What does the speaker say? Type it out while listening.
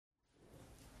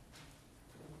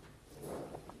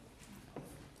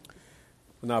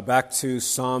Now back to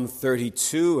Psalm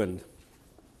 32, and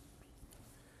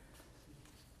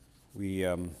we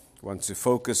want to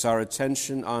focus our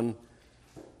attention on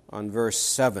verse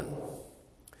 7.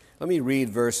 Let me read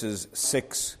verses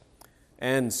 6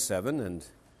 and 7, and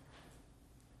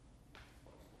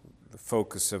the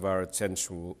focus of our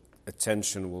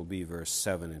attention will be verse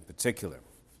 7 in particular.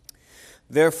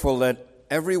 Therefore, let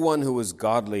everyone who is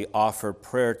godly offer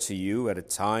prayer to you at a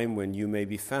time when you may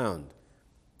be found.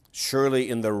 Surely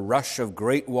in the rush of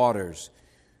great waters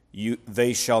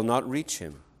they shall not reach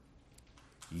him.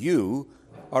 You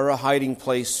are a hiding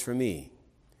place for me.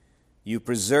 You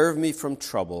preserve me from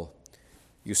trouble.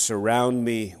 You surround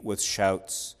me with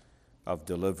shouts of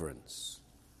deliverance.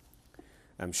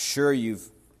 I'm sure you've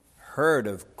heard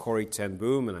of Corrie ten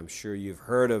Boom, and I'm sure you've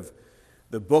heard of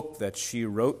the book that she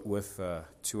wrote with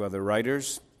two other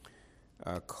writers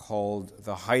called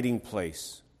The Hiding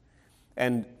Place.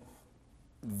 And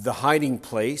the hiding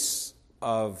place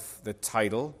of the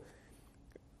title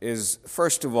is,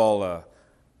 first of all,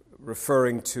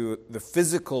 referring to the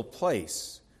physical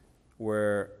place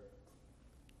where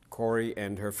Corrie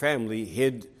and her family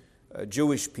hid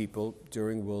Jewish people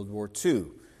during World War II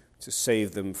to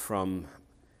save them from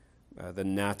the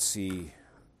Nazi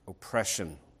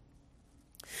oppression.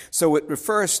 So it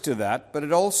refers to that, but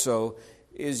it also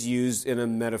is used in a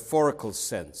metaphorical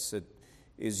sense. It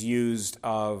is used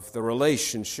of the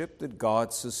relationship that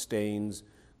God sustains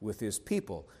with his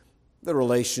people, the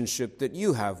relationship that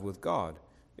you have with God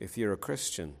if you're a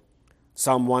Christian.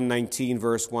 Psalm 119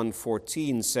 verse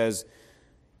 114 says,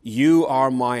 "You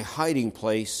are my hiding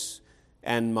place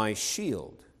and my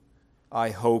shield.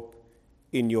 I hope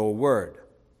in your word."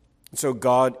 So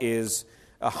God is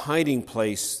a hiding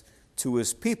place to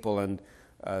his people, and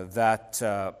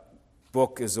that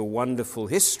book is a wonderful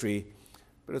history,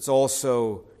 but it's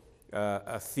also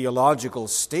a theological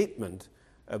statement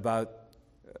about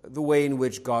the way in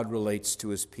which God relates to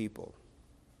his people.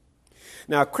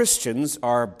 Now, Christians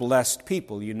are blessed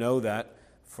people. You know that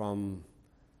from,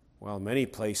 many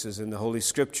places in the Holy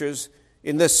Scriptures.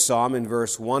 In this psalm, in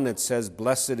verse 1, it says,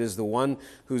 "Blessed is the one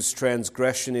whose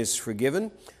transgression is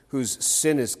forgiven, whose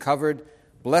sin is covered.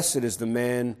 Blessed is the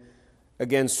man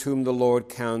against whom the Lord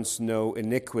counts no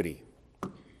iniquity,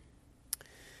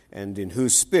 and in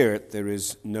whose spirit there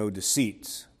is no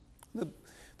deceit."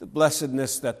 The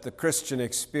blessedness that the Christian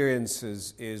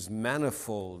experiences is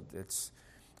manifold. It's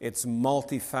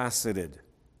multifaceted.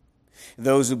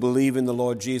 Those who believe in the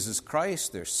Lord Jesus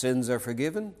Christ, their sins are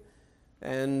forgiven,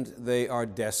 and they are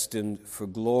destined for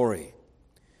glory.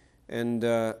 And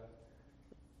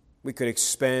we could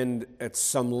expand at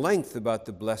some length about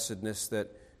the blessedness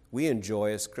that we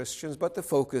enjoy as Christians, but the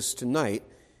focus tonight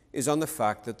is on the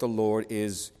fact that the Lord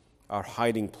is our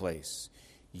hiding place.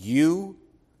 You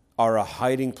are a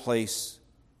hiding place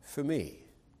for me.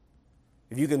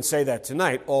 If you can say that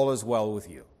tonight, all is well with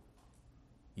you.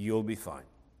 You'll be fine.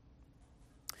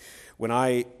 When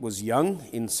I was young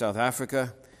in South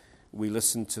Africa, we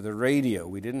listened to the radio.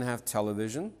 We didn't have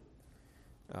television,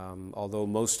 although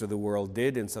most of the world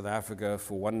did. In South Africa,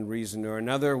 for one reason or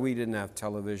another, we didn't have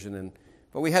television,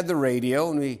 but we had the radio,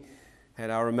 and we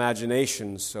had our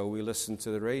imagination, so we listened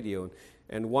to the radio.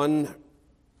 And one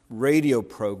radio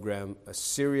program, a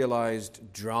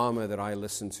serialized drama that I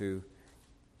listened to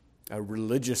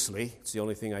religiously, it's the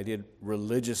only thing I did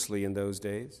religiously in those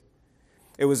days.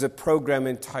 It was a program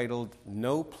entitled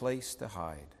No Place to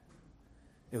Hide.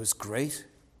 It was great.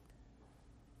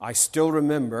 I still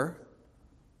remember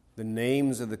the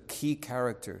names of the key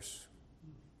characters.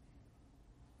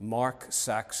 Mark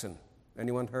Saxon.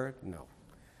 Anyone heard? No.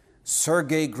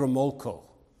 Sergei Gromolko.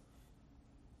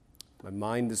 My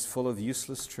mind is full of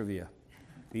useless trivia.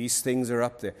 These things are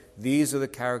up there. These are the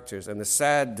characters. And the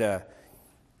sad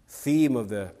theme of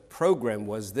the program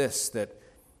was this, that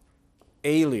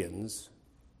aliens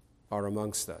are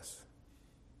amongst us.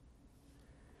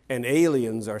 And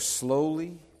aliens are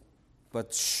slowly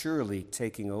but surely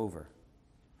taking over.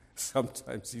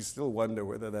 Sometimes you still wonder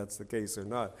whether that's the case or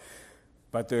not.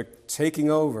 But they're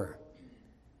taking over.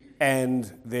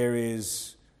 And there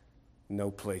is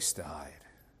no place to hide.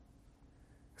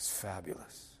 It's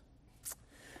fabulous.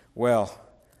 Well,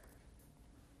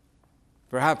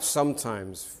 perhaps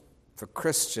sometimes for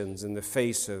Christians, in the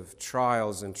face of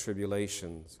trials and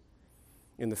tribulations,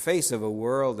 in the face of a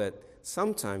world that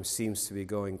sometimes seems to be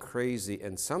going crazy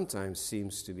and sometimes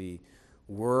seems to be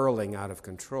whirling out of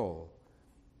control,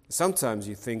 sometimes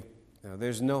you think,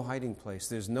 there's no hiding place,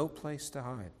 there's no place to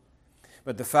hide.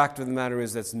 But the fact of the matter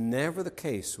is that's never the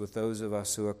case with those of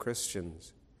us who are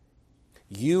Christians.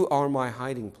 You are my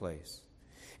hiding place,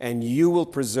 and you will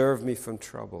preserve me from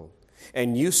trouble.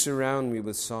 And you surround me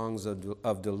with songs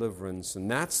of deliverance. And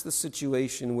that's the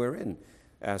situation we're in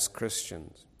as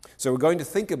Christians. So we're going to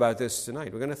think about this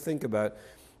tonight. We're going to think about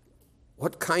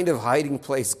what kind of hiding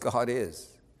place God is.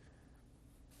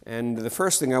 And the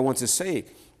first thing I want to say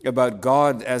about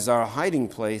God as our hiding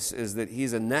place is that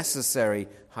He's a necessary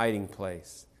hiding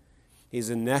place. He's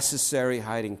a necessary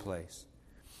hiding place.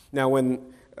 Now,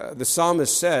 when the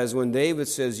psalmist says, when David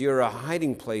says, "You're a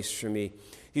hiding place for me,"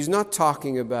 he's not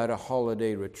talking about a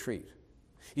holiday retreat.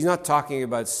 He's not talking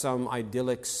about some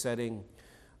idyllic setting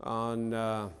on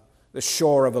the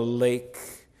shore of a lake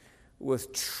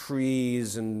with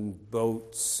trees and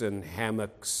boats and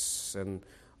hammocks and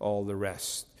all the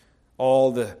rest.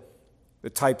 All the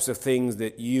types of things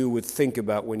that you would think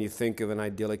about when you think of an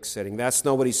idyllic setting. That's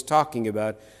not what he's talking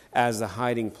about as a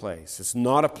hiding place. It's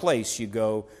not a place you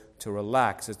go to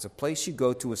relax. It's a place you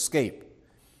go to escape.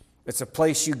 It's a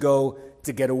place you go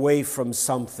to get away from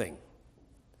something.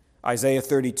 Isaiah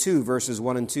 32, verses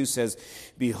 1 and 2 says,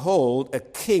 "Behold, a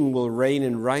king will reign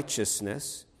in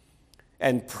righteousness,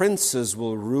 and princes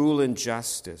will rule in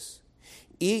justice.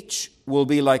 Each will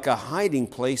be like a hiding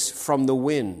place from the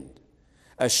wind,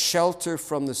 a shelter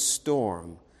from the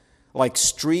storm, like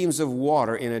streams of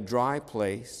water in a dry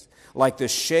place, like the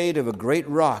shade of a great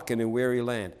rock in a weary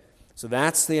land." So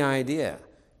that's the idea.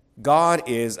 God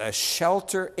is a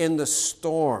shelter in the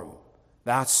storm.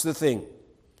 That's the thing.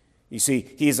 You see,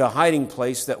 He's a hiding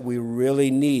place that we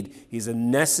really need. He's a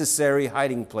necessary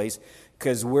hiding place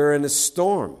because we're in a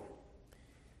storm.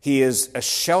 He is a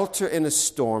shelter in a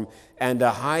storm and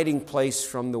a hiding place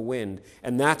from the wind.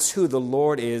 And that's who the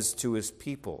Lord is to His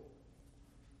people.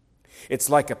 It's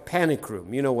like a panic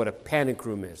room. You know what a panic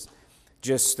room is.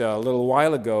 Just a little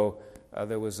while ago,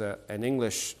 there was an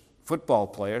English football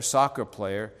player, soccer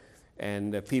player,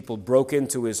 and people broke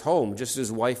into his home. Just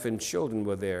his wife and children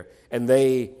were there. And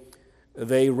they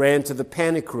ran to the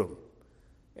panic room.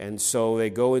 And so they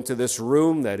go into this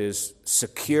room that is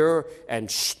secure and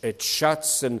it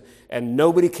shuts and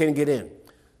nobody can get in.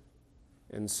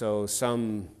 And so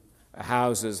some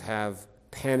houses have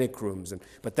panic rooms.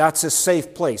 But that's a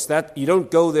safe place. That you don't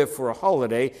go there for a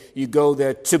holiday. You go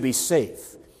there to be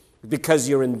safe because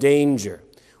you're in danger.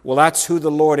 Well, that's who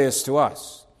the Lord is to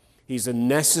us. He's a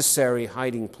necessary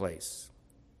hiding place.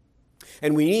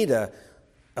 And we need a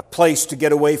place to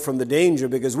get away from the danger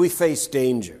because we face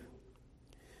danger.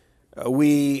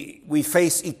 We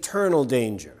face eternal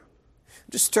danger.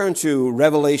 Just turn to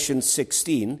Revelation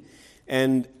 16,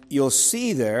 and you'll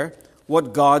see there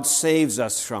what God saves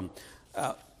us from.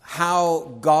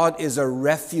 How God is a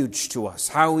refuge to us.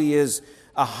 How He is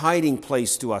a hiding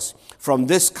place to us from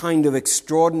this kind of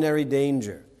extraordinary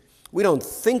danger. We don't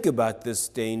think about this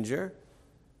danger.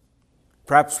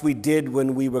 Perhaps we did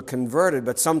when we were converted,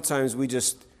 but sometimes we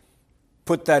just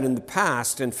put that in the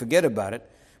past and forget about it.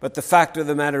 But the fact of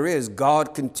the matter is,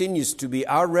 God continues to be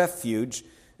our refuge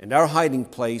and our hiding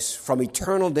place from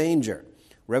eternal danger.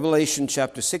 Revelation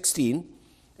chapter 16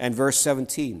 and verse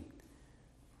 17.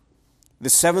 The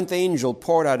seventh angel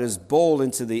poured out his bowl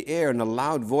into the air, and a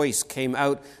loud voice came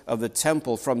out of the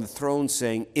temple from the throne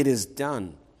saying, "It is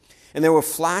done." And there were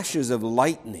flashes of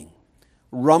lightning,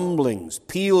 rumblings,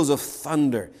 peals of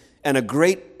thunder, and a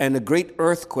great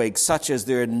earthquake, such as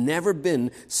there had never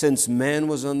been since man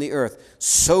was on the earth.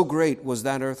 So great was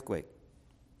that earthquake.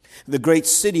 The great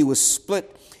city was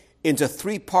split into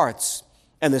 3 parts,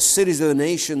 and the cities of the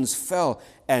nations fell.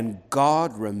 And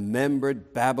God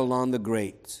remembered Babylon the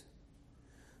Great,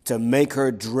 to make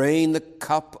her drain the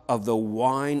cup of the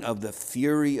wine of the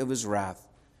fury of His wrath.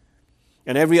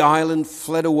 And every island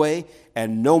fled away,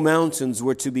 and no mountains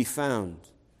were to be found.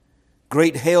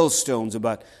 Great hailstones,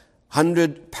 about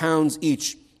 100 pounds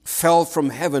each, fell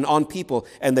from heaven on people,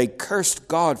 and they cursed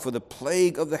God for the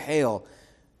plague of the hail,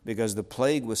 because the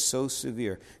plague was so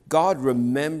severe. God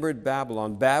remembered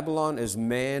Babylon. Babylon is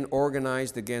man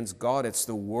organized against God. It's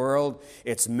the world.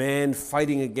 It's man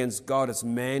fighting against God. It's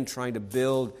man trying to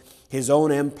build his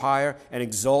own empire and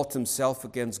exalt himself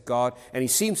against God. And he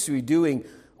seems to be doing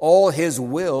all his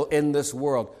will in this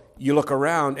world. You look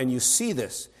around and you see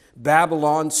this.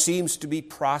 Babylon seems to be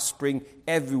prospering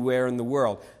everywhere in the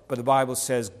world. But the Bible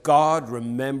says God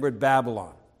remembered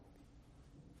Babylon.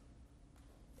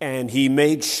 And He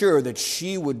made sure that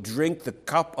she would drink the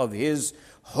cup of His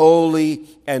holy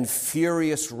and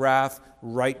furious wrath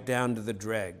right down to the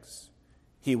dregs.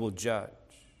 He will judge.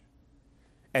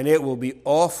 And it will be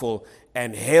awful,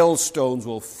 and hailstones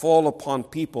will fall upon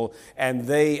people, and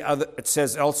it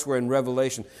says elsewhere in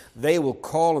Revelation, they will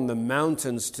call on the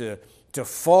mountains to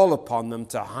fall upon them,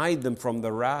 to hide them from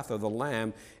the wrath of the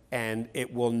Lamb, and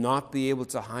it will not be able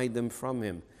to hide them from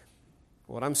Him.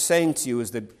 What I'm saying to you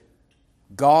is that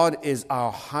God is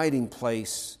our hiding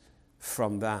place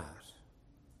from that.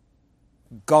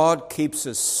 God keeps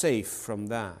us safe from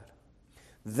that.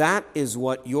 That is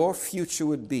what your future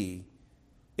would be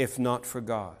if not for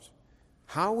God.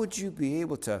 How would you be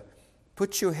able to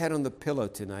put your head on the pillow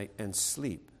tonight and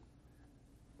sleep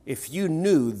if you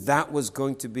knew that was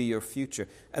going to be your future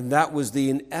and that was the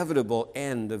inevitable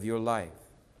end of your life?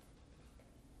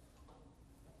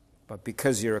 But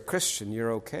because you're a Christian,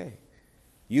 you're okay.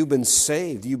 You've been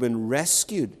saved. You've been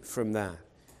rescued from that.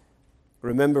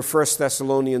 Remember 1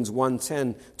 Thessalonians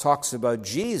 1:10 talks about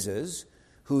Jesus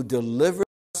who delivered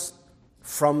us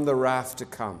from the wrath to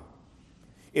come.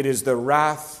 It is the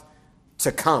wrath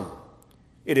to come.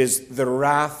 It is the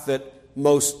wrath that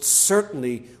most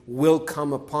certainly will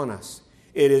come upon us.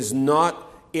 It is not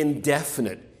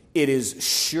indefinite. It is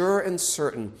sure and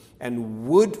certain and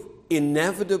would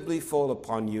inevitably fall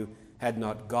upon you had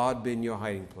not God been your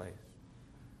hiding place.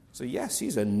 So yes,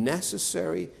 he's a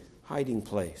necessary hiding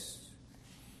place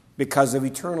because of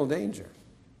eternal danger.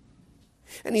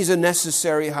 And he's a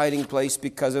necessary hiding place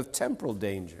because of temporal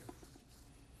danger.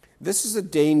 This is a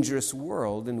dangerous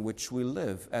world in which we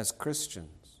live as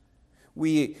Christians.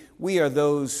 We are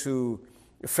those who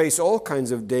face all kinds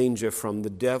of danger from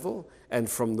the devil and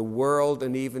from the world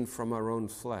and even from our own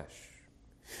flesh.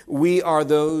 We are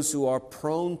those who are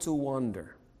prone to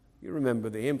wander. You remember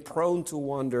the hymn, prone to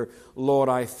wander, Lord,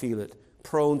 I feel it,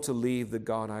 prone to leave the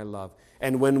God I love.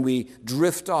 And when we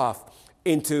drift off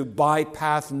into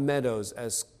bypath meadows,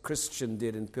 as Christian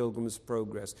did in Pilgrim's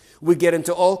Progress, we get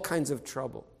into all kinds of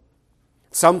trouble.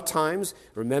 Sometimes,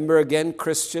 remember again,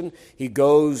 Christian, he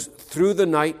goes through the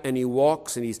night and he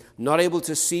walks and he's not able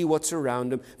to see what's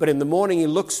around him. But in the morning he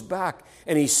looks back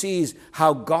and he sees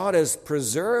how God has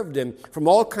preserved him from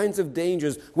all kinds of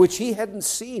dangers which he hadn't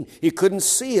seen. He couldn't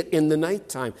see it in the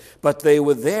nighttime, but they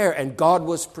were there and God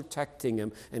was protecting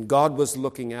him and God was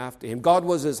looking after him. God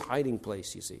was his hiding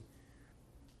place, you see.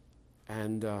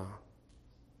 And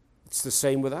it's the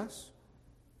same with us.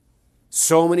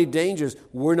 So many dangers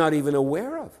we're not even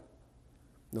aware of.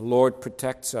 The Lord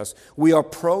protects us. We are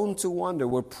prone to wander.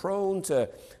 We're prone to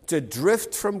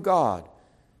drift from God,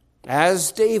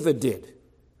 as David did.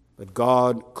 But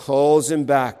God calls him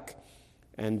back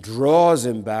and draws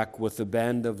him back with the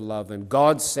band of love. And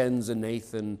God sends a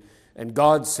Nathan, and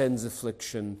God sends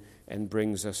affliction and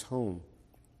brings us home.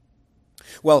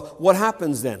 Well, what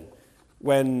happens then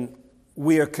when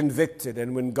we are convicted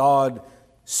and when God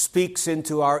speaks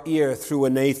into our ear through a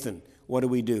Nathan? What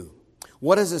do?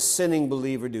 What does a sinning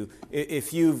believer do?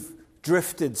 If you've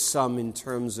drifted some in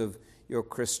terms of your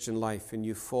Christian life and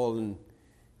you've fallen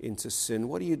into sin,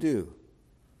 what do?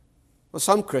 Well,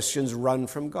 some Christians run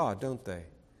from God, don't they?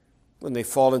 When they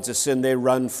fall into sin, they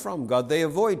run from God. They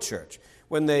avoid church.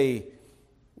 When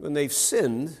they've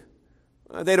sinned,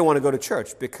 they don't want to go to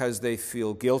church because they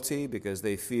feel guilty, because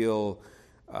they feel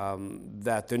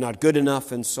that they're not good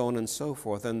enough, and so on and so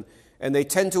forth. And they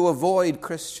tend to avoid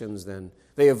Christians then.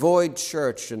 They avoid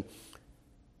church.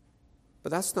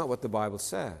 But that's not what the Bible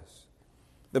says.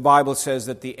 The Bible says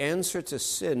that the answer to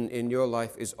sin in your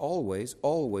life is always,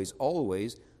 always,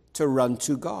 always to run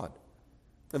to God.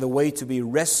 And the way to be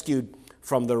rescued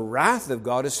from the wrath of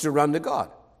God is to run to God.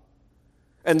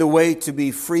 And the way to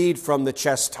be freed from the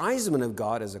chastisement of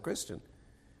God as a Christian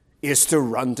is to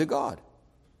run to God.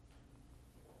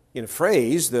 In a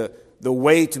phrase, the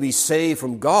way to be saved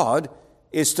from God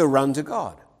is to run to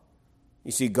God.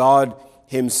 You see, God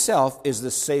himself is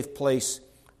the safe place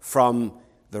from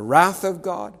the wrath of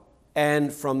God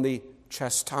and from the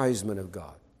chastisement of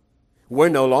God. We're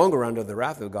no longer under the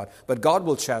wrath of God, but God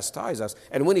will chastise us.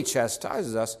 And when he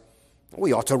chastises us,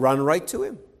 we ought to run right to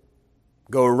him.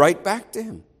 Go right back to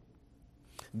him.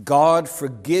 God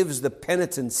forgives the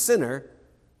penitent sinner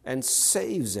and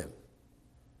saves him.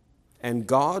 And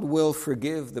God will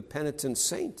forgive the penitent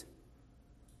saint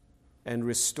and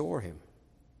restore him.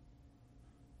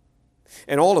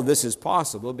 And all of this is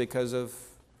possible because of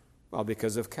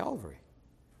Calvary.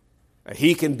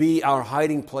 He can be our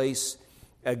hiding place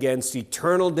against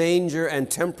eternal danger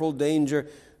and temporal danger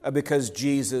because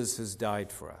Jesus has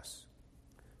died for us.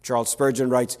 Charles Spurgeon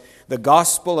writes, "The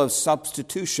gospel of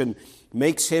substitution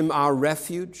makes him our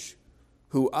refuge,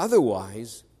 who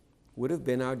otherwise would have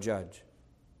been our judge."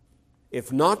 If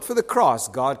not for the cross,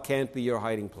 God can't be your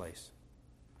hiding place.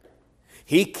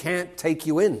 He can't take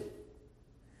you in.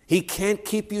 He can't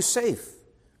keep you safe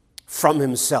from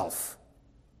himself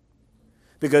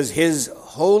because his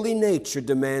holy nature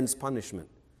demands punishment.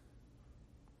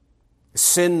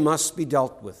 Sin must be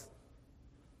dealt with.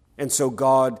 And so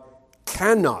God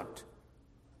cannot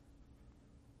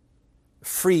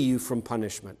free you from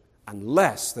punishment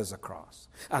unless there's a cross,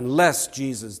 unless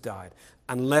Jesus died,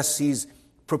 unless he's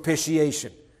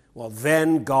propitiation. Well,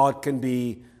 then God can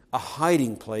be a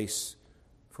hiding place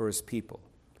for his people.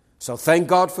 So thank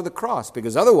God for the cross,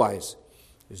 because otherwise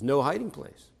there's no hiding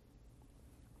place.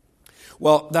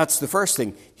 Well, that's the first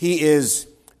thing. He is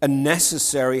a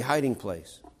necessary hiding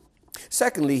place.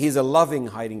 Secondly, he's a loving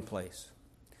hiding place.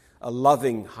 A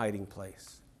loving hiding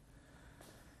place.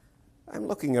 I'm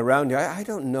looking around here. I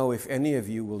don't know if any of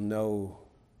you will know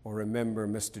or remember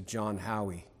Mr. John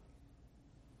Howie.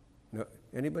 No,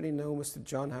 anybody know Mr.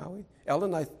 John Howie?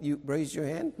 Ellen, you raised your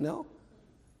hand? No?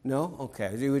 No?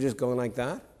 Okay. You were just going like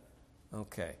that?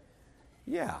 Okay.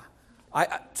 Yeah.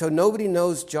 So nobody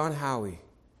knows John Howie.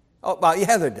 Oh, well,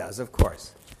 yeah, there does, of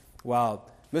course. Well,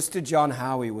 Mr. John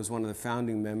Howie was one of the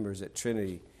founding members at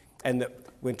Trinity. And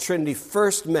when Trinity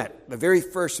first met, the very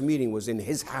first meeting was in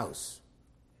his house.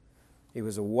 He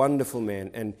was a wonderful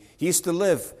man. And he used to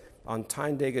live on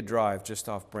Tyndega Drive, just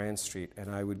off Brand Street. And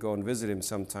I would go and visit him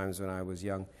sometimes when I was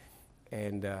young.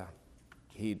 And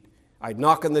I'd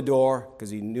knock on the door, because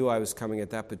he knew I was coming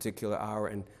at that particular hour.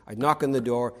 And I'd knock on the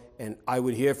door, and I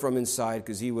would hear from inside,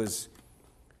 because he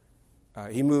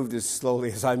moved as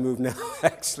slowly as I move now,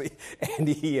 actually. And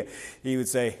he would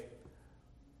say,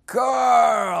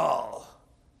 "Carl,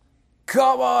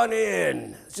 come on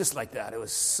in." Just like that. It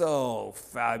was so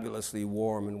fabulously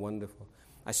warm and wonderful.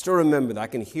 I still remember that. I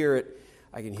can hear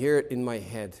it in my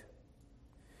head.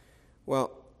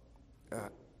 Well,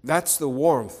 that's the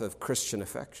warmth of Christian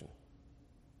affection.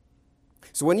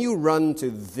 So when you run to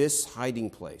this hiding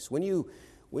place, when you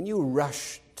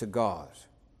rush to God,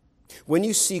 when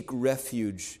you seek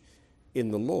refuge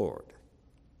in the Lord,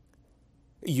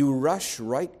 you rush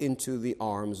right into the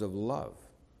arms of love.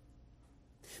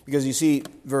 Because you see,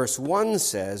 verse 1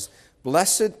 says,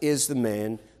 "Blessed is the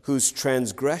man whose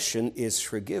transgression is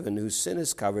forgiven, whose sin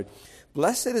is covered.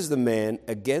 Blessed is the man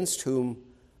against whom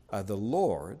the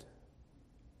Lord,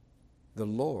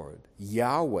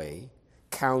 Yahweh,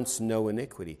 counts no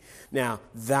iniquity." Now,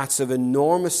 that's of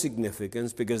enormous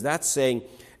significance, because that's saying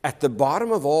at the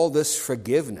bottom of all this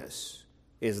forgiveness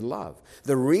is love.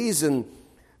 The reason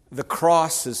the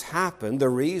cross has happened, the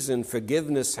reason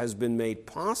forgiveness has been made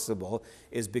possible,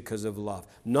 is because of love.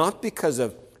 Not because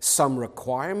of some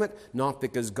requirement, not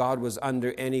because God was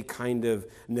under any kind of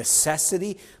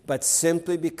necessity, but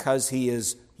simply because he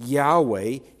is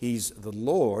Yahweh, he's the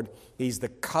Lord, he's the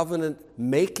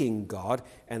covenant-making God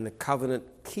and the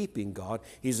covenant-keeping God.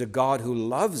 He's a God who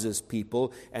loves his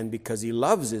people, and because he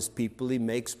loves his people, he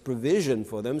makes provision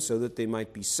for them so that they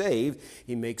might be saved.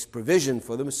 He makes provision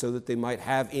for them so that they might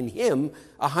have in him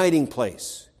a hiding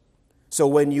place. So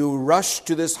when you rush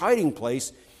to this hiding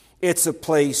place, it's a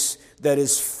place that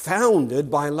is founded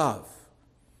by love.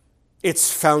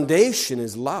 Its foundation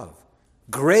is love,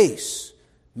 grace,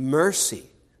 mercy.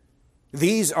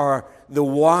 These are the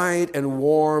wide and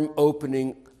warm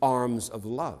opening arms of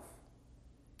love.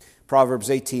 Proverbs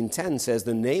 18:10 says,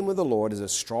 "The name of the Lord is a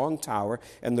strong tower,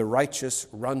 and the righteous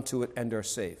run to it and are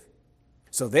safe."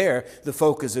 So there, the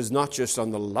focus is not just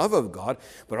on the love of God,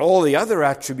 but all the other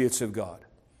attributes of God.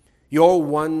 Your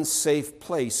one safe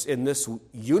place in this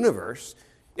universe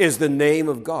is the name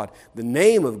of God. The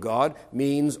name of God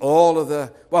means all of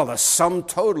the sum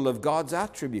total of God's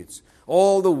attributes.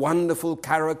 All the wonderful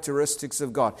characteristics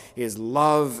of God, his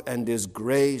love and his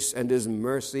grace and his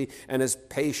mercy and his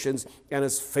patience and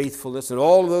his faithfulness and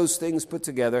all those things put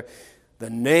together, the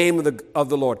name of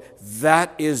the Lord,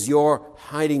 that is your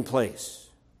hiding place.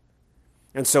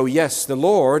 And so, yes, the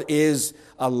Lord is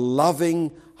a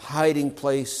loving hiding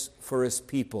place for his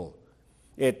people.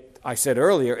 I said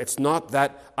earlier, it's not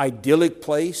that idyllic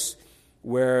place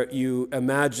where you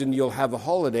imagine you'll have a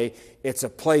holiday. It's a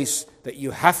place that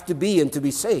you have to be in to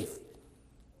be safe.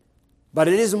 But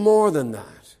it is more than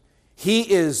that.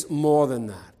 He is more than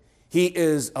that. He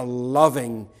is a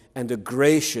loving and a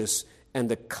gracious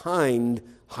and a kind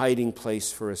hiding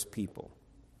place for his people.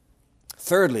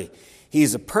 Thirdly,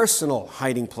 he's a personal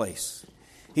hiding place.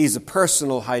 He's a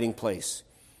personal hiding place.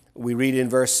 We read in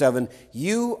verse 7,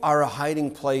 "You are a hiding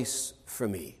place for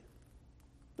me."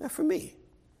 Now, for me.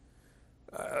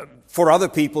 For other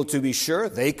people, to be sure,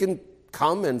 they can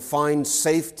come and find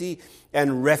safety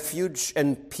and refuge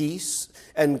and peace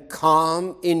and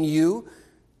calm in you.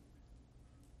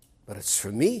 But it's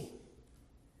for me.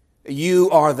 You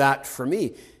are that for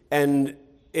me. And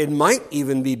it might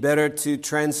even be better to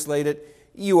translate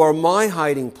it, "You are my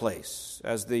hiding place,"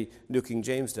 as the New King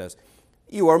James does.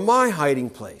 You are my hiding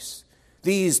place.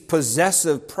 These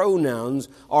possessive pronouns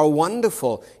are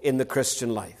wonderful in the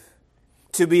Christian life.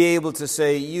 To be able to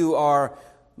say, "You are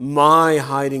my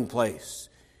hiding place.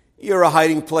 You're a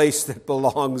hiding place that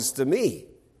belongs to me.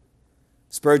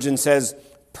 Spurgeon says,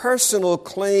 personal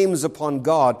claims upon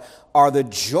God are the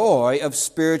joy of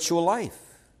spiritual life.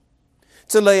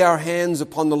 To lay our hands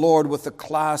upon the Lord with the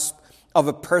clasp of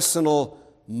a personal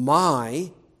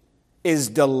my is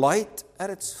delight at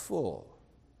its full.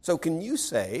 So can you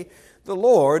say, the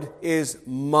Lord is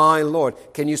my Lord?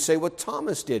 Can you say what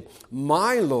Thomas did?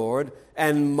 My Lord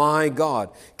and my God.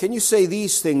 Can you say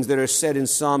these things that are said in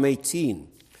Psalm 18?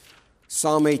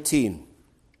 Psalm 18.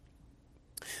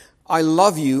 I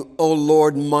love you, O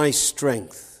Lord, my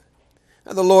strength.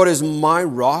 And the Lord is my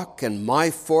rock and my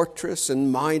fortress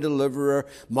and my deliverer,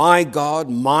 my God,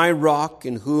 my rock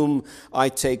in whom I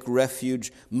take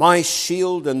refuge, my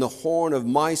shield and the horn of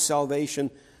my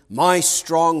salvation, my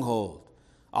stronghold.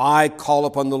 I call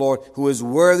upon the Lord who is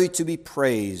worthy to be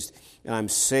praised, and I'm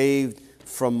saved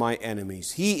from my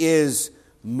enemies. He is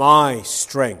my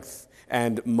strength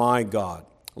and my God.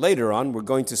 Later on, we're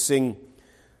going to sing,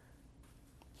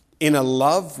 in a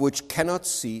love which cannot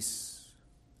cease,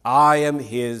 I am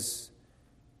his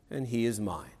and he is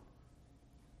mine.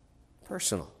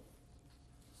 Personal.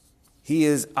 He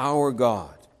is our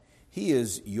God. He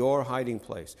is your hiding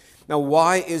place. Now,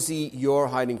 why is he your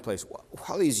hiding place?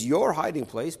 Well, he's your hiding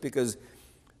place because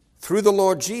through the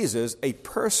Lord Jesus, a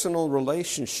personal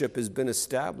relationship has been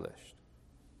established.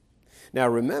 Now,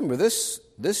 remember,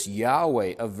 this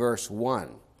Yahweh of verse 1,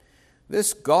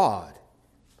 this God,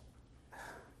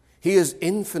 he is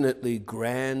infinitely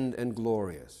grand and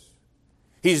glorious.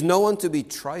 He's no one to be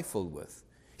trifled with.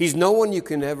 He's no one you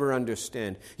can ever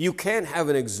understand. You can't have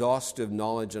an exhaustive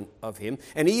knowledge of him.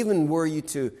 And even were you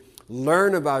to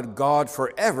learn about God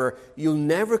forever, you'll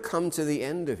never come to the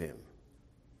end of him.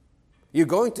 You're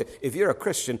going to, if you're a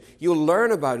Christian, you'll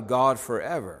learn about God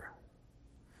forever.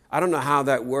 I don't know how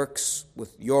that works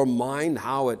with your mind,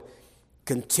 how it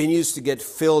continues to get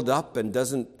filled up and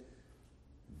doesn't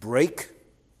break.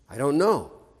 I don't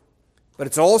know. But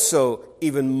it's also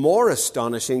even more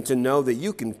astonishing to know that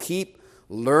you can keep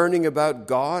learning about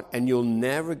God and you'll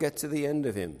never get to the end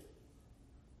of him.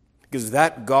 Because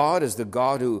that God is the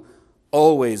God who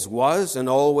always was and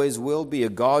always will be, a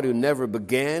God who never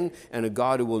began and a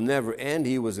God who will never end.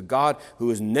 He was a God who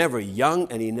is never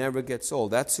young and he never gets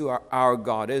old. That's who our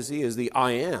God is. He is the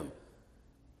I am.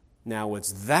 Now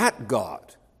it's that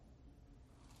God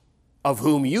of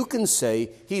whom you can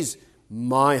say, he's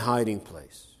my hiding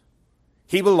place.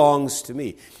 He belongs to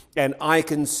me. And I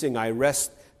can sing, I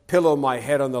pillow my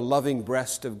head on the loving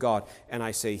breast of God, and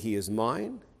I say, he is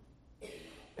mine,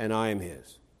 and I am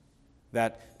his.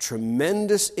 That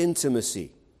tremendous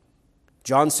intimacy.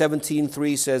 John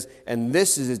 17:3 says, and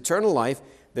this is eternal life,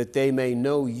 that they may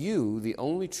know you, the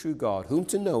only true God, whom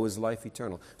to know is life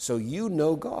eternal. So you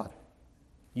know God.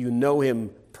 You know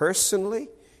him personally.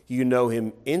 You know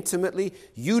him intimately.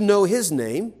 You know his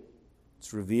name.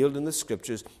 It's revealed in the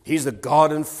Scriptures. He's the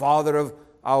God and Father of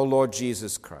our Lord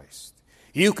Jesus Christ.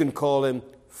 You can call him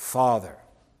Father.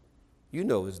 You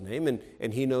know his name,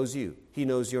 and he knows you. He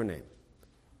knows your name.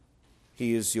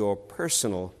 He is your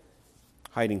personal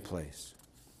hiding place.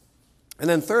 And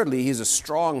then thirdly, he's a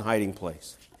strong hiding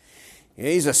place.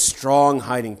 He's a strong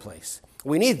hiding place.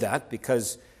 We need that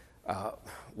because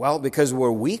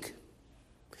we're weak.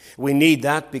 We need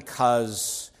that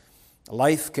because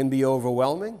life can be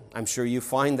overwhelming. I'm sure you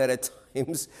find that at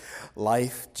times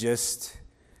life just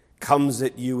comes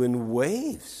at you in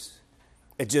waves.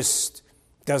 It just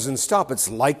doesn't stop. It's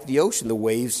like the ocean. The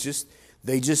waves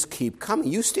they just keep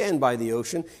coming. You stand by the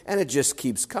ocean and it just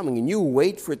keeps coming. And you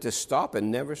wait for it to stop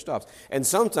and never stops. And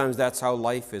sometimes that's how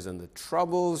life is. And the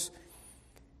troubles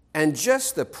and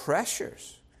just the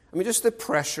pressures. I mean, just the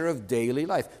pressure of daily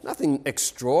life. Nothing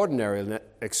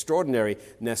extraordinary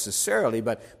necessarily,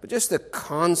 but just the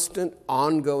constant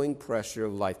ongoing pressure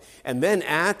of life. And then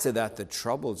add to that the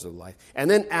troubles of life.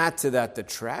 And then add to that the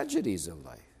tragedies of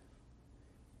life.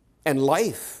 And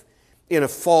life in a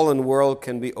fallen world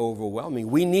can be overwhelming.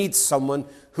 We need someone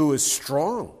who is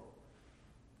strong.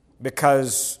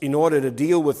 Because in order to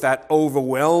deal with that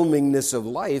overwhelmingness of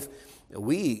life,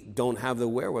 we don't have the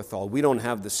wherewithal. We don't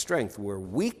have the strength. We're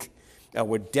weak.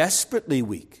 We're desperately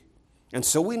weak. And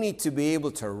so we need to be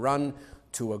able to run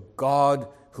to a God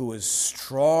who is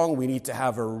strong. We need to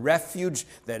have a refuge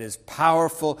that is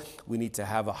powerful. We need to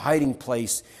have a hiding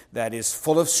place that is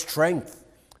full of strength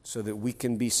so that we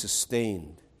can be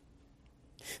sustained.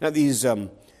 Now,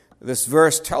 this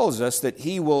verse tells us that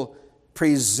he will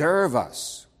preserve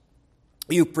us.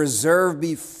 You preserve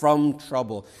me from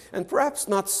trouble. And perhaps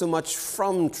not so much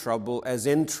from trouble as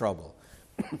in trouble.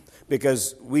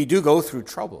 Because we do go through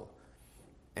trouble.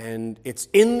 And it's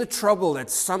in the trouble that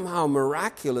somehow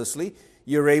miraculously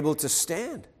you're able to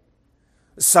stand.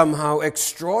 Somehow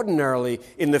extraordinarily,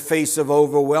 in the face of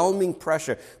overwhelming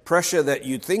pressure that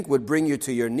you'd think would bring you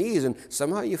to your knees, and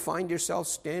somehow you find yourself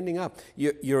standing up.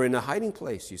 You're in a hiding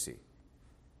place, you see.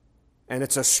 And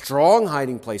it's a strong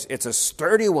hiding place. It's a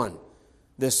sturdy one,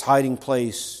 this hiding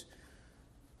place,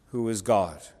 who is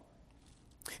God.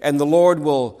 And the Lord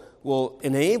will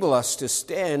enable us to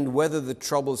stand whether the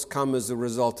troubles come as a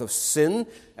result of sin,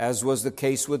 as was the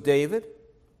case with David.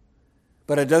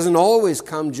 But it doesn't always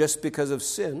come just because of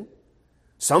sin.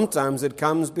 Sometimes it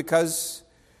comes because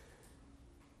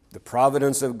the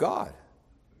providence of God.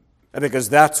 And because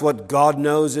that's what God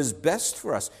knows is best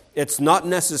for us. It's not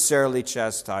necessarily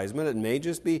chastisement. It may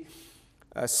just be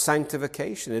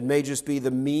sanctification. It may just be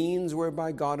the means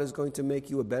whereby God is going to make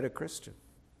you a better Christian.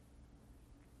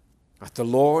 But the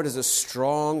Lord is a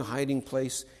strong hiding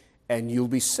place, and you'll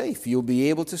be safe. You'll be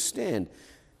able to stand.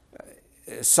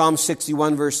 Psalm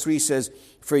 61 verse 3 says,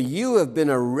 "For you have been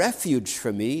a refuge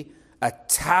for me, a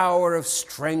tower of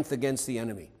strength against the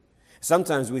enemy."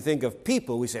 Sometimes we think of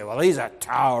people, we say, well, he's a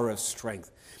tower of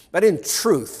strength. But in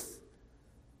truth,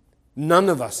 none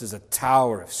of us is a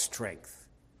tower of strength.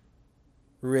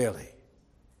 Really.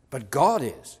 But God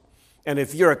is. And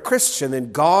if you're a Christian,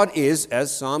 then God is,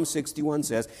 as Psalm 61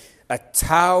 says, a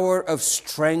tower of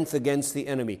strength against the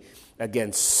enemy.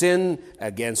 Against sin,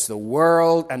 against the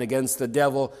world, and against the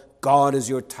devil, God is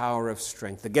your tower of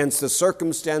strength. Against the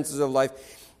circumstances of life,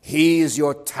 He is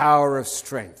your tower of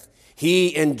strength.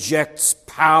 He injects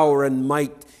power and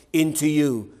might into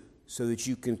you so that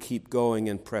you can keep going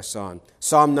and press on.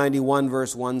 Psalm 91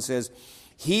 verse 1 says,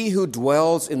 "He who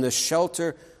dwells in the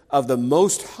shelter of the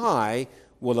Most High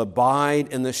will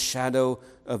abide in the shadow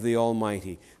of the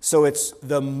Almighty." So it's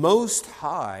the Most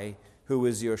High who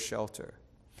is your shelter.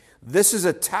 This is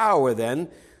a tower then.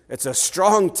 It's a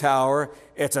strong tower.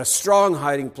 It's a strong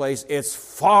hiding place. It's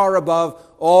far above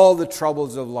all the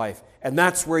troubles of life. And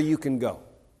that's where you can go.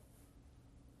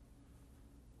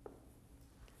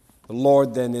 The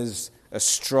Lord then is a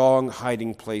strong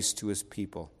hiding place to His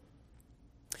people.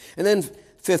 And then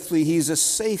fifthly, He's a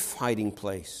safe hiding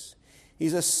place.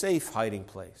 He's a safe hiding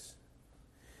place.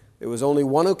 There was only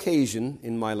one occasion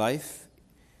in my life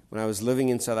when I was living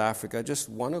in South Africa, just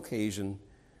one occasion,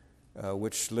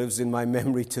 which lives in my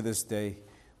memory to this day,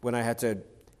 when I had to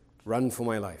run for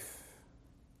my life,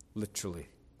 literally.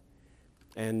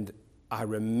 And I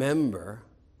remember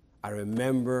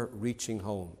reaching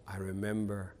home. I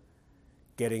remember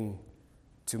getting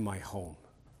to my home.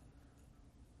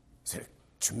 It's a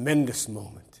tremendous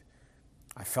moment.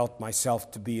 I felt myself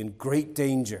to be in great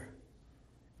danger,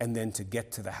 and then to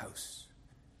get to the house,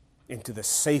 into the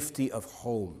safety of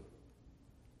home,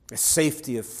 the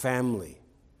safety of family.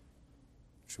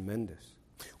 Tremendous.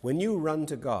 When you run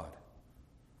to God,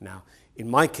 now, in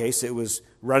my case, it was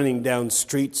running down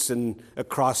streets and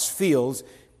across fields.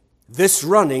 This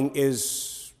running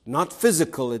is not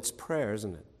physical, it's prayer,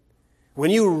 isn't it?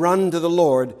 When you run to the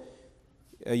Lord,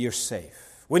 you're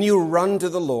safe. When you run to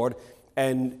the Lord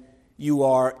and you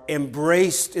are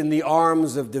embraced in the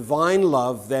arms of divine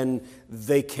love, then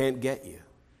they can't get you.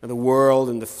 And the world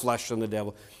and the flesh and the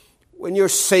devil. When you're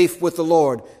safe with the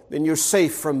Lord, then you're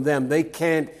safe from them. They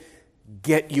can't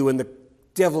get you, and the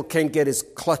devil can't get his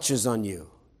clutches on you.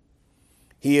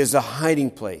 He is a hiding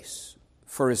place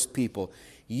for His people.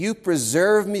 You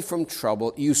preserve me from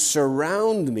trouble. You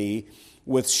surround me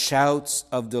with shouts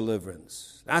of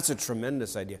deliverance. That's a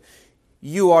tremendous idea.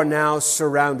 You are now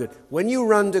surrounded. When you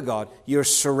run to God, you're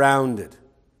surrounded.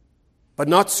 But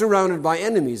not surrounded by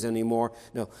enemies anymore.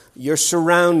 No, you're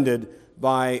surrounded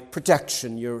by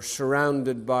protection. You're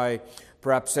surrounded by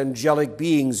perhaps angelic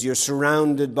beings. You're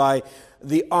surrounded by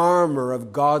the armor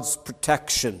of God's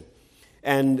protection.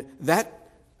 And that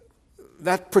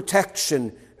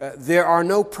protection, there are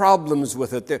no problems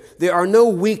with it. There are no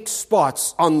weak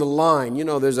spots on the line. You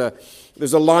know, there's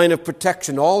a line of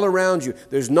protection all around you.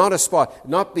 There's not a spot,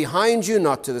 not behind you,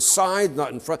 not to the side,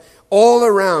 not in front. All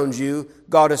around you,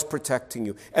 God is protecting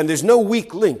you. And there's no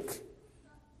weak link.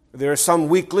 There are some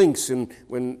weak links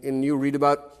when you read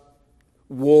about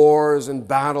wars and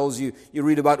battles. You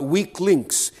read about weak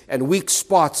links and weak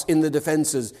spots in the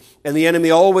defenses. And the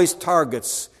enemy always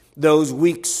targets those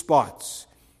weak spots.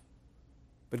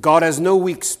 But God has no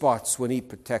weak spots when He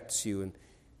protects you, and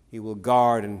He will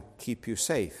guard and keep you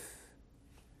safe.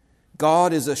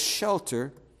 God is a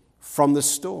shelter from the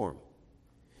storm.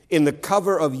 In the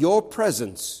cover of your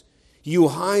presence, you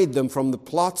hide them from the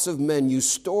plots of men. You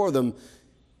store them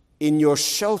in your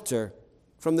shelter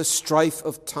from the strife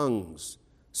of tongues.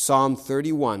 Psalm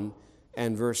 31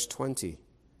 and verse 20.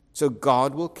 So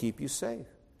God will keep you safe.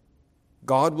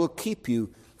 God will keep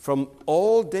you from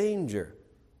all danger.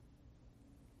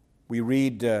 We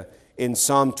read in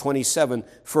Psalm 27,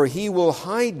 "For he will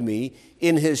hide me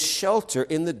in his shelter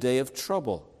in the day of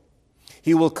trouble.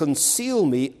 He will conceal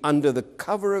me under the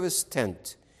cover of his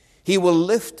tent. He will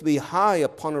lift me high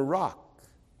upon a rock."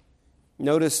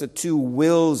 Notice the two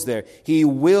wills there. He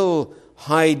will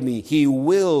hide me. He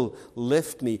will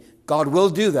lift me. God will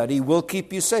do that. He will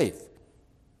keep you safe.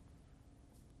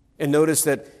 And notice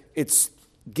that it's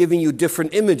giving you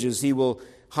different images. He will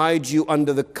hide you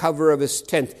under the cover of his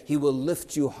tent. He will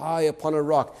lift you high upon a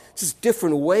rock. Just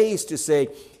different ways to say,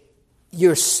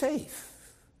 you're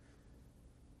safe.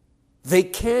 They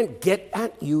can't get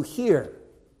at you here.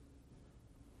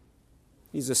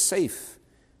 He's a safe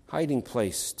hiding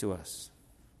place to us.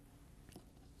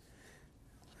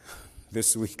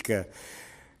 This week,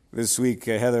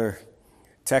 Heather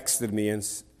texted me and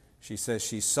she says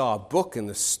she saw a book in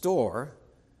the store.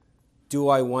 Do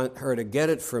I want her to get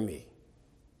it for me?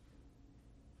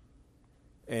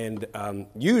 And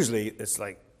usually it's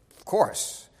like, of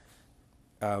course.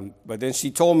 But then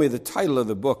she told me the title of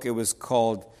the book. It was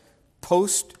called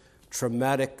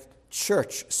Post-Traumatic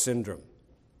Church Syndrome.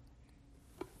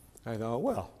 I thought,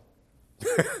 well,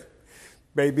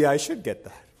 maybe I should get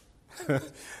that.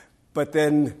 But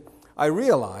then I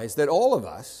realized that all of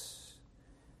us,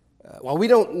 we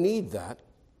don't need that,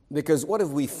 because what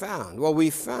have we found? Well, we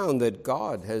found that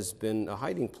God has been a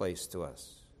hiding place to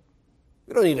us.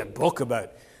 We don't need a book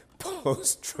about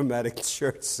post-traumatic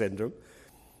church syndrome,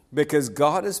 because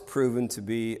God has proven to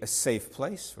be a safe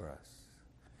place for us.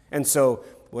 And so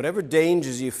whatever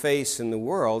dangers you face in the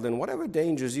world and whatever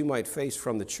dangers you might face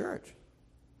from the church,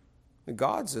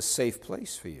 God's a safe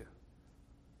place for you.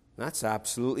 That's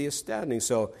absolutely astounding.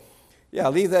 So,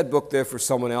 leave that book there for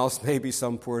someone else. Maybe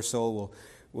some poor soul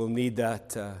will need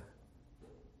that.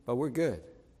 But we're good.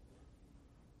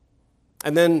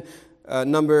 And then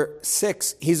number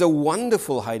 6, he's a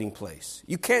wonderful hiding place.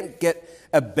 You can't get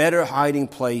a better hiding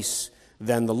place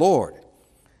than the Lord.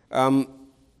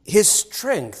 His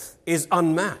strength is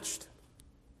unmatched.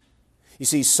 You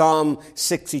see, Psalm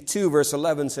 62 verse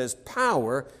 11 says,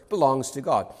 power belongs to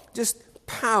God. Just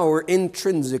power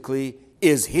intrinsically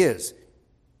is his.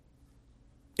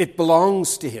 It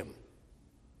belongs to him.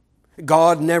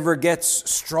 God never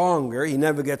gets stronger. He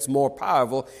never gets more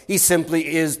powerful. He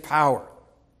simply is power.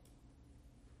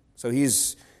 So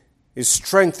his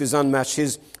strength is unmatched.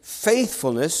 His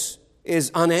faithfulness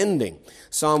is unending.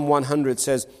 Psalm 100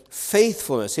 says,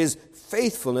 his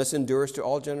faithfulness endures to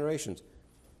all generations.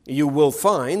 You will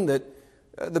find that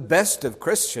the best of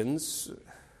Christians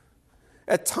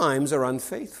at times are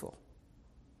unfaithful.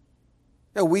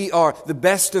 Now, the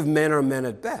best of men are men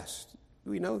at best.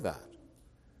 We know that.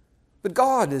 But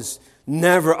God is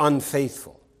never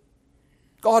unfaithful.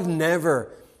 God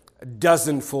never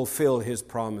doesn't fulfill his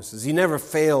promises. He never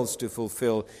fails to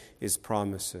fulfill his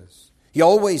promises. He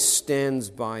always stands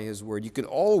by his word. You can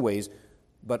always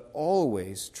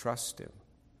trust him.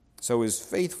 So his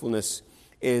faithfulness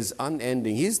is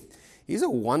unending. He's a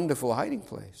wonderful hiding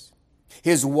place.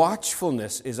 His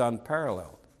watchfulness is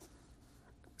unparalleled.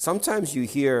 Sometimes you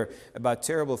hear about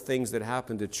terrible things that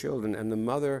happen to children, and the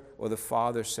mother or the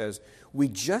father says, we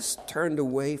just turned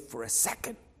away for a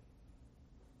second.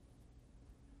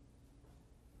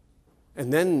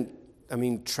 And then,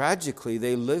 tragically,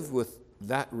 they live with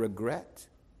that regret.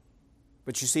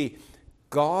 But you see,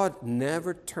 God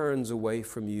never turns away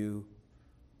from you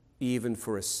even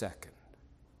for a second.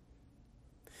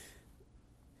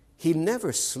 He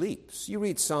never sleeps. You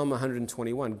read Psalm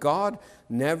 121. God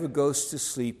never goes to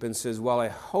sleep and says, well, I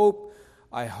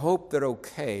hope they're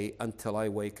okay until I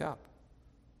wake up.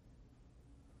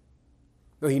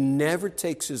 No, he never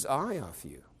takes his eye off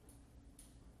you.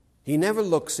 He never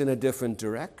looks in a different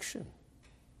direction.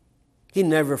 He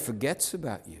never forgets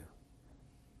about you.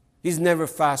 He's never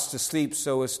fast asleep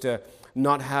so as to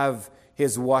not have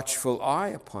his watchful eye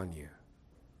upon you.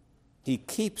 He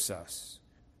keeps us.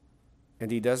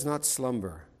 And he does not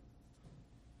slumber.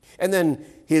 And then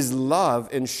his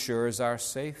love ensures our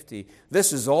safety.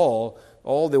 This is all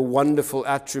the wonderful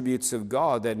attributes of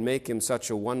God that make him such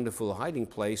a wonderful hiding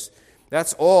place.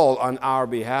 That's all on our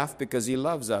behalf because he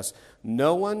loves us.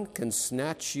 No one can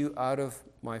snatch you out of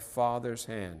my Father's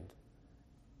hand.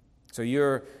 So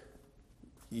you're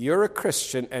a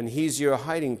Christian and he's your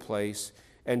hiding place.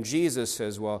 And Jesus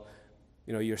says, well,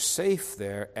 you're safe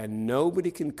there and nobody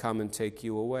can come and take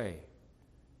you away.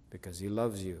 Because he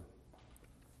loves you.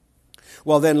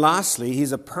 Well, then lastly,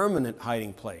 he's a permanent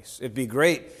hiding place. It'd be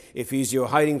great if he's your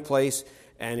hiding place,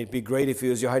 and it'd be great if he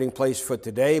was your hiding place for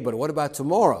today, but what about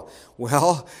tomorrow?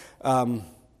 Well,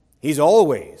 he's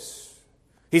always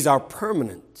He's our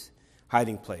permanent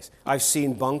hiding place. I've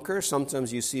seen bunkers.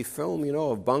 Sometimes you see film,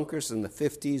 of bunkers in the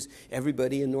 50s.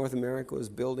 Everybody in North America was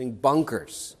building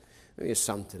bunkers. There's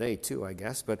some today too, I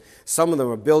guess. But some of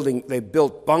them they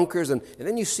built bunkers, and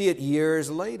then you see it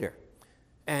years later.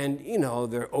 And,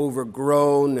 they're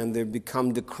overgrown and they've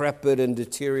become decrepit and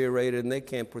deteriorated and they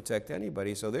can't protect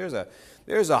anybody. So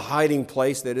there's a hiding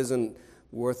place that isn't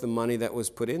worth the money that was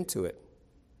put into it.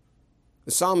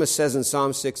 The psalmist says in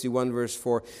Psalm 61, verse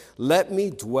 4, "Let me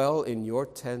dwell in your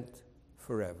tent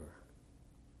forever.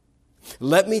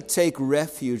 Let me take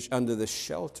refuge under the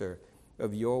shelter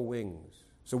of your wings."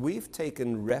 So we've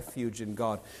taken refuge in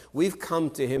God. We've come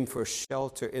to Him for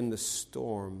shelter in the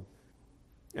storm,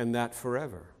 and that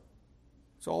forever.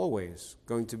 It's always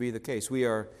going to be the case. We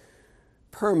are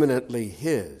permanently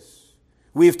His.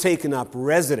 We've taken up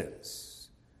residence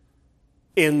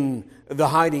in the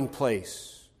hiding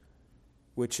place,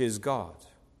 which is God.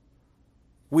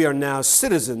 We are now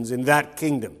citizens in that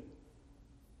kingdom.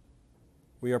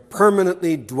 We are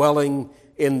permanently dwelling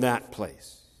in that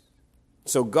place.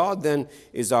 So God then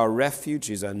is our refuge.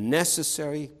 He's a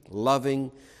necessary,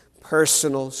 loving,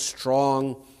 personal,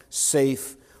 strong,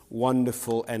 safe,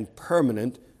 wonderful, and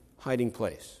permanent hiding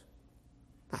place.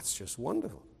 That's just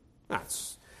wonderful.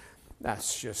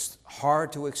 That's just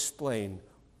hard to explain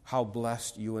how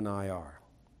blessed you and I are.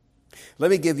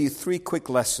 Let me give you 3 quick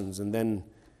lessons and then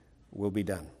we'll be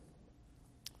done.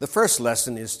 The first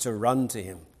lesson is to run to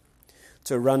Him.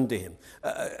 To run to Him.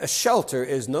 A shelter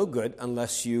is no good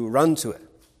unless you run to it.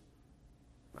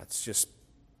 That's just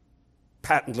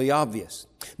patently obvious.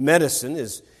 Medicine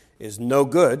is no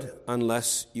good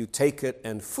unless you take it,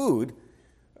 and food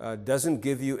doesn't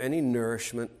give you any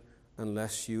nourishment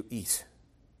unless you eat.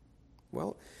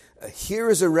 Well, here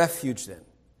is a refuge then.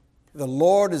 The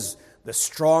Lord is the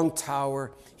strong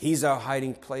tower. He's our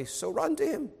hiding place, so run to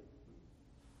Him.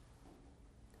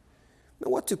 Now,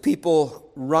 what do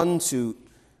people run to?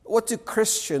 What do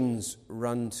Christians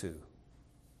run to?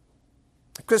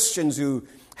 Christians who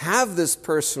have this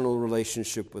personal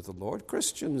relationship with the Lord,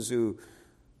 Christians who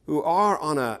are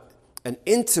on an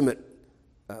intimate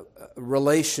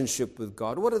relationship with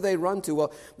God, what do they run to?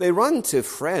 Well, they run to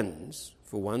friends,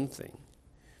 for one thing.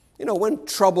 When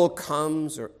trouble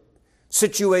comes or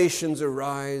situations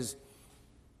arise,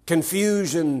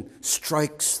 confusion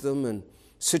strikes them and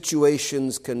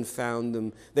situations confound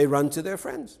them, they run to their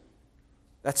friends.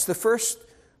 That's the first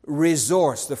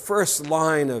resource, the first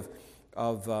line the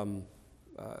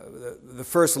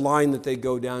first line that they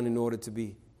go down in order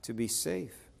to be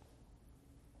safe.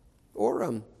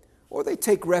 Or they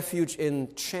take refuge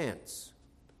in chance.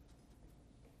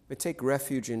 They take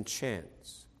refuge in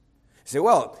chance. You say,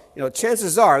 well,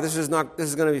 chances are this is going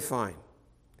to be fine.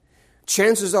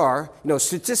 Chances are,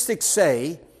 statistics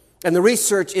say, and the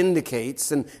research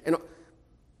indicates, and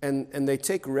they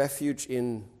take refuge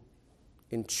in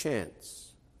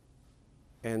chance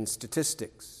and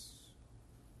statistics.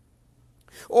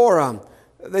 Or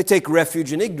they take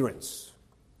refuge in ignorance.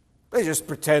 They just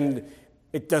pretend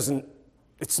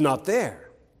it's not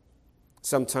there.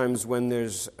 Sometimes when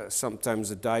there's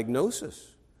a diagnosis,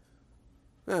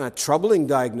 a troubling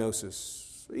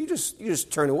diagnosis, you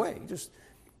just turn away. You just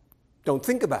don't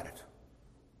think about it.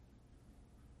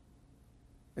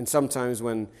 And sometimes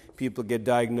when people get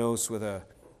diagnosed with a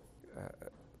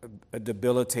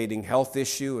debilitating health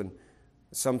issue, and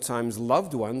sometimes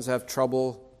loved ones have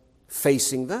trouble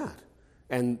facing that,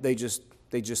 and they just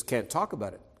can't talk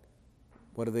about it.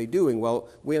 What are they doing? Well,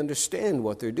 we understand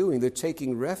what they're doing. They're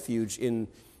taking refuge in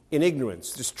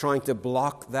ignorance, just trying to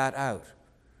block that out.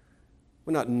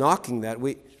 We're not knocking that.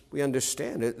 We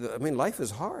understand it. I mean, life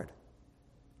is hard.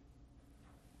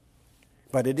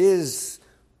 But it is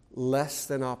less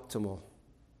than optimal.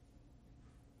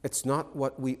 It's not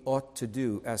what we ought to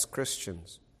do as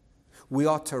Christians. We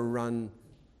ought to run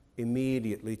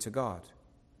immediately to God.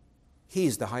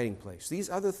 He's the hiding place. These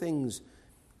other things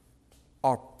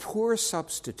are poor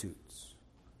substitutes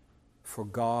for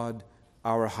God,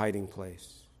 our hiding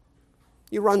place.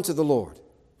 You run to the Lord.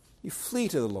 You flee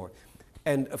to the Lord.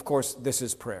 And, of course, this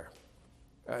is prayer.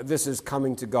 This is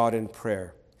coming to God in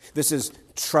prayer. This is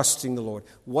trusting the Lord.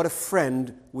 What a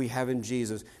friend we have in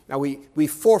Jesus. Now, we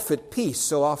forfeit peace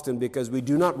so often because we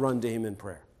do not run to Him in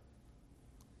prayer.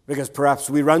 Because perhaps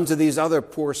we run to these other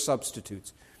poor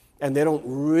substitutes, and they don't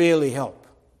really help.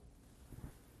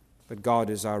 But God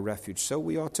is our refuge, so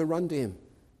we ought to run to Him.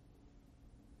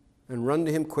 And run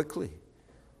to Him quickly.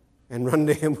 And run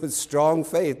to Him with strong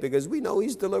faith, because we know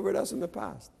He's delivered us in the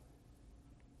past.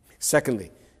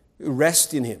 Secondly,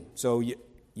 rest in Him. So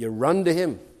you run to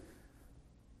Him.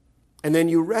 And then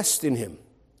you rest in Him.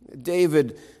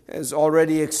 David has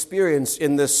already experienced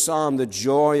in this psalm the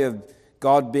joy of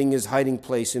God being his hiding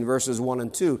place in verses 1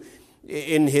 and 2.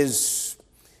 In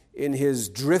his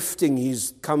drifting,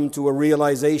 he's come to a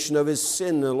realization of his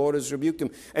sin. The Lord has rebuked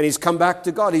him. And he's come back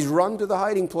to God. He's run to the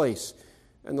hiding place.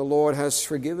 And the Lord has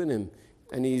forgiven him.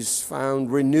 And he's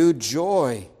found renewed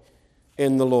joy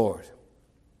in the Lord.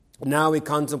 Now he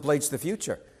contemplates the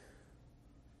future.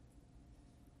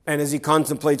 And as he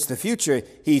contemplates the future,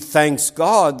 he thanks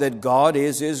God that God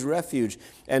is his refuge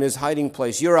and his hiding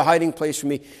place. You're a hiding place for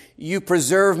me. You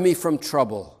preserve me from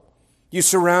trouble. You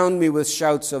surround me with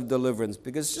shouts of deliverance.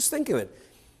 Because just think of it.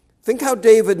 Think how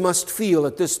David must feel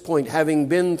at this point, having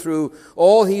been through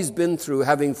all he's been through,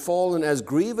 having fallen as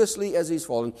grievously as he's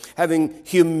fallen, having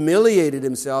humiliated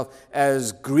himself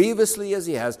as grievously as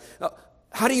he has.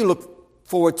 How do you look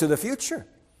forward to the future?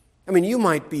 I mean, you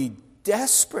might be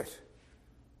desperate.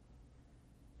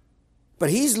 But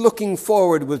he's looking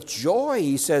forward with joy.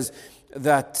 He says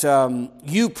that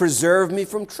you preserve me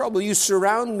from trouble. You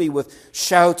surround me with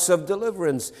shouts of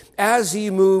deliverance. As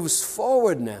he moves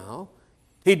forward now,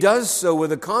 he does so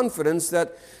with a confidence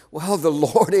that, well, the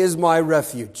Lord is my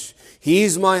refuge.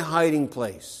 He's my hiding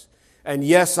place. And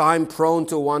yes, I'm prone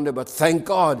to wander, but thank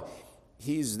God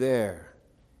he's there.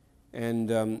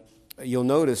 And you'll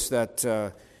notice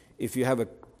that if you have a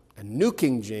New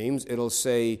King James, it'll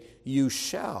say, you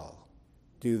shall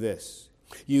do this.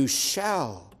 You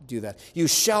shall do that. You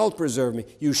shall preserve me.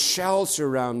 You shall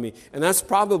surround me. And that's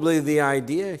probably the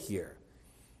idea here,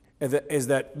 is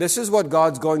that this is what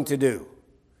God's going to do.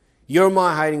 You're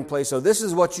my hiding place, so this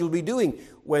is what you'll be doing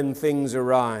when things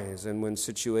arise and when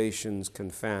situations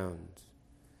confound.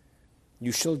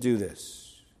 You shall do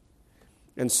this.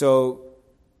 And so,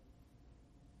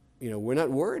 we're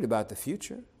not worried about the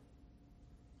future.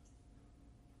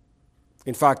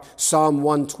 In fact, Psalm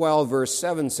 112 verse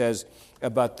 7 says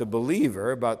about the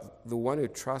believer, about the one who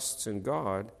trusts in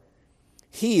God,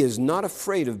 he is not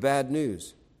afraid of bad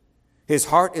news. His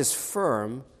heart is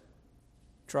firm,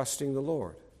 trusting the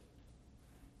Lord.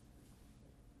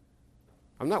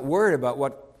 I'm not worried about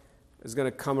what is going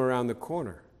to come around the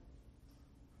corner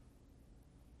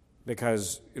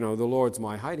because, the Lord's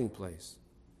my hiding place.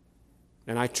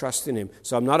 And I trust in him.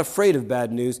 So I'm not afraid of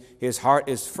bad news. His heart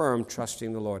is firm,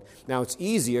 trusting the Lord. Now, it's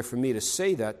easier for me to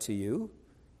say that to you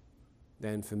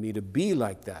than for me to be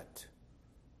like that.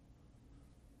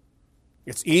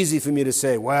 It's easy for me to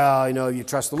say, well, you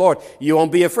trust the Lord, you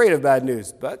won't be afraid of bad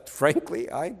news. But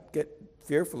frankly, I get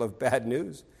fearful of bad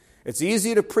news. It's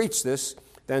easier to preach this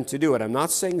than to do it. I'm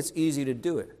not saying it's easy to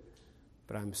do it,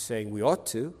 but I'm saying we ought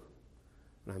to.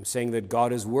 And I'm saying that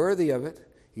God is worthy of it.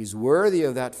 He's worthy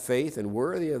of that faith and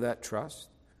worthy of that trust.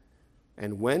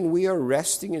 And when we are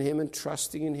resting in him and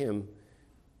trusting in him,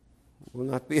 we'll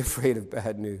not be afraid of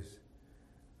bad news.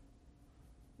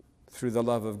 Through the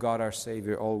love of God our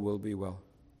Savior, all will be well.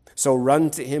 So run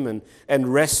to him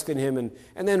and rest in him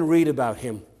and then read about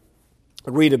him.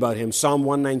 Read about him. Psalm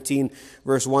 119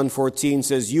 verse 114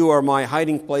 says, you are my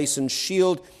hiding place and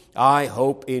shield. I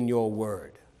hope in your word.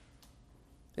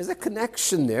 There's a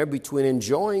connection there between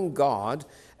enjoying God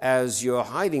as your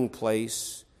hiding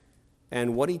place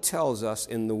and what he tells us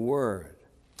in the Word.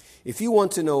 If you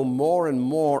want to know more and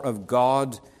more of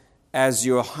God as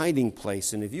your hiding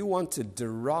place, and if you want to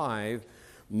derive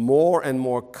more and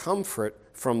more comfort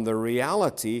from the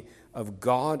reality of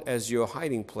God as your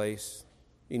hiding place,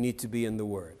 you need to be in the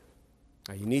Word.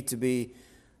 You need to be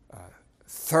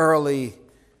thoroughly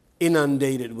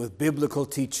inundated with biblical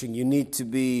teaching. You need to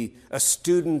be a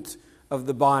student of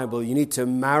the Bible. You need to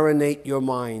marinate your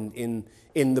mind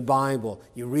in the Bible.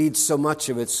 You read so much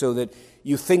of it so that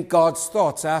you think God's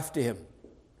thoughts after him.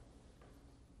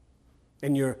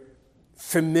 And you're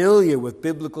familiar with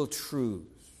biblical truths.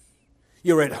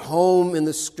 You're at home in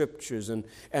the Scriptures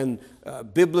and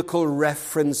biblical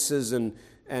references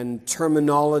and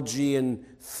terminology and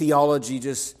theology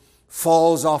just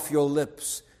falls off your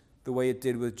lips the way it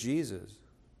did with Jesus.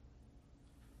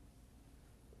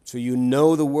 So you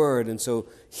know the Word. And so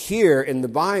here in the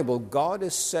Bible, God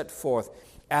is set forth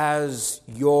as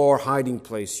your hiding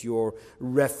place, your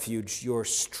refuge, your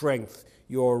strength,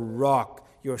 your rock,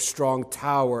 your strong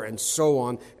tower, and so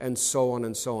on, and so on,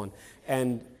 and so on.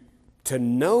 And to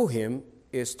know him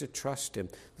is to trust him.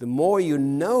 The more you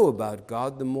know about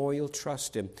God, the more you'll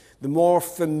trust him. The more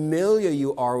familiar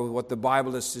you are with what the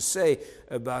Bible has to say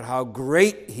about how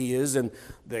great he is and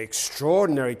the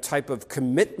extraordinary type of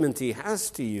commitment he has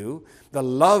to you, the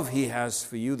love he has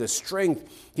for you, the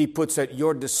strength he puts at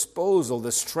your disposal,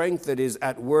 the strength that is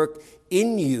at work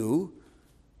in you,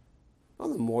 well,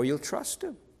 the more you'll trust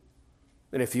him.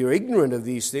 And if you're ignorant of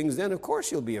these things, then of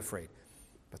course you'll be afraid.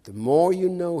 But the more you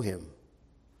know him,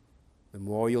 the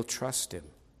more you'll trust him.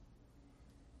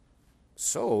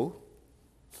 So,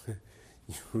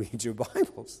 you read your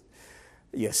Bibles,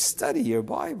 you study your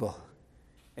Bible,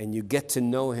 and you get to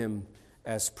know him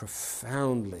as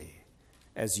profoundly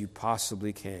as you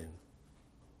possibly can.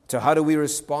 So how do we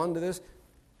respond to this?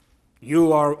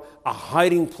 You are a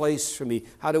hiding place for me.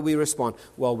 How do we respond?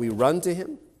 Well, we run to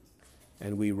him,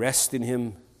 and we rest in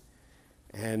him,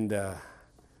 and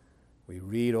we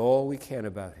read all we can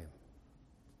about him.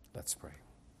 Let's pray.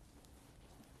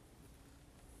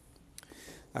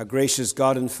 Our gracious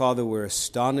God and Father, we're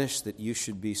astonished that you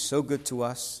should be so good to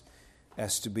us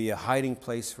as to be a hiding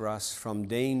place for us from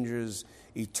dangers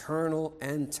eternal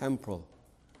and temporal.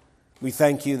 We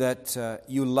thank you that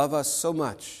you love us so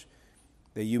much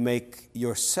that you make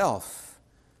yourself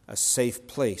a safe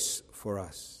place for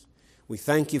us. We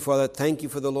thank you for that. Thank you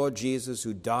for the Lord Jesus,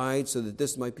 who died so that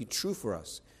this might be true for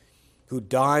us, who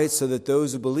died so that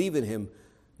those who believe in him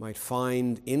might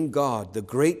find in God, the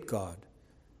great God,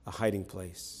 a hiding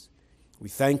place. We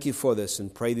thank you for this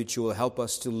and pray that you will help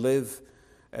us to live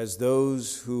as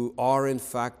those who are in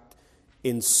fact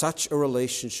in such a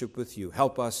relationship with you.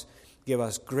 Help us, give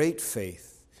us great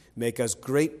faith, make us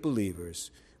great believers.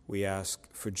 We ask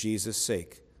for Jesus'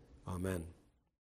 sake. Amen.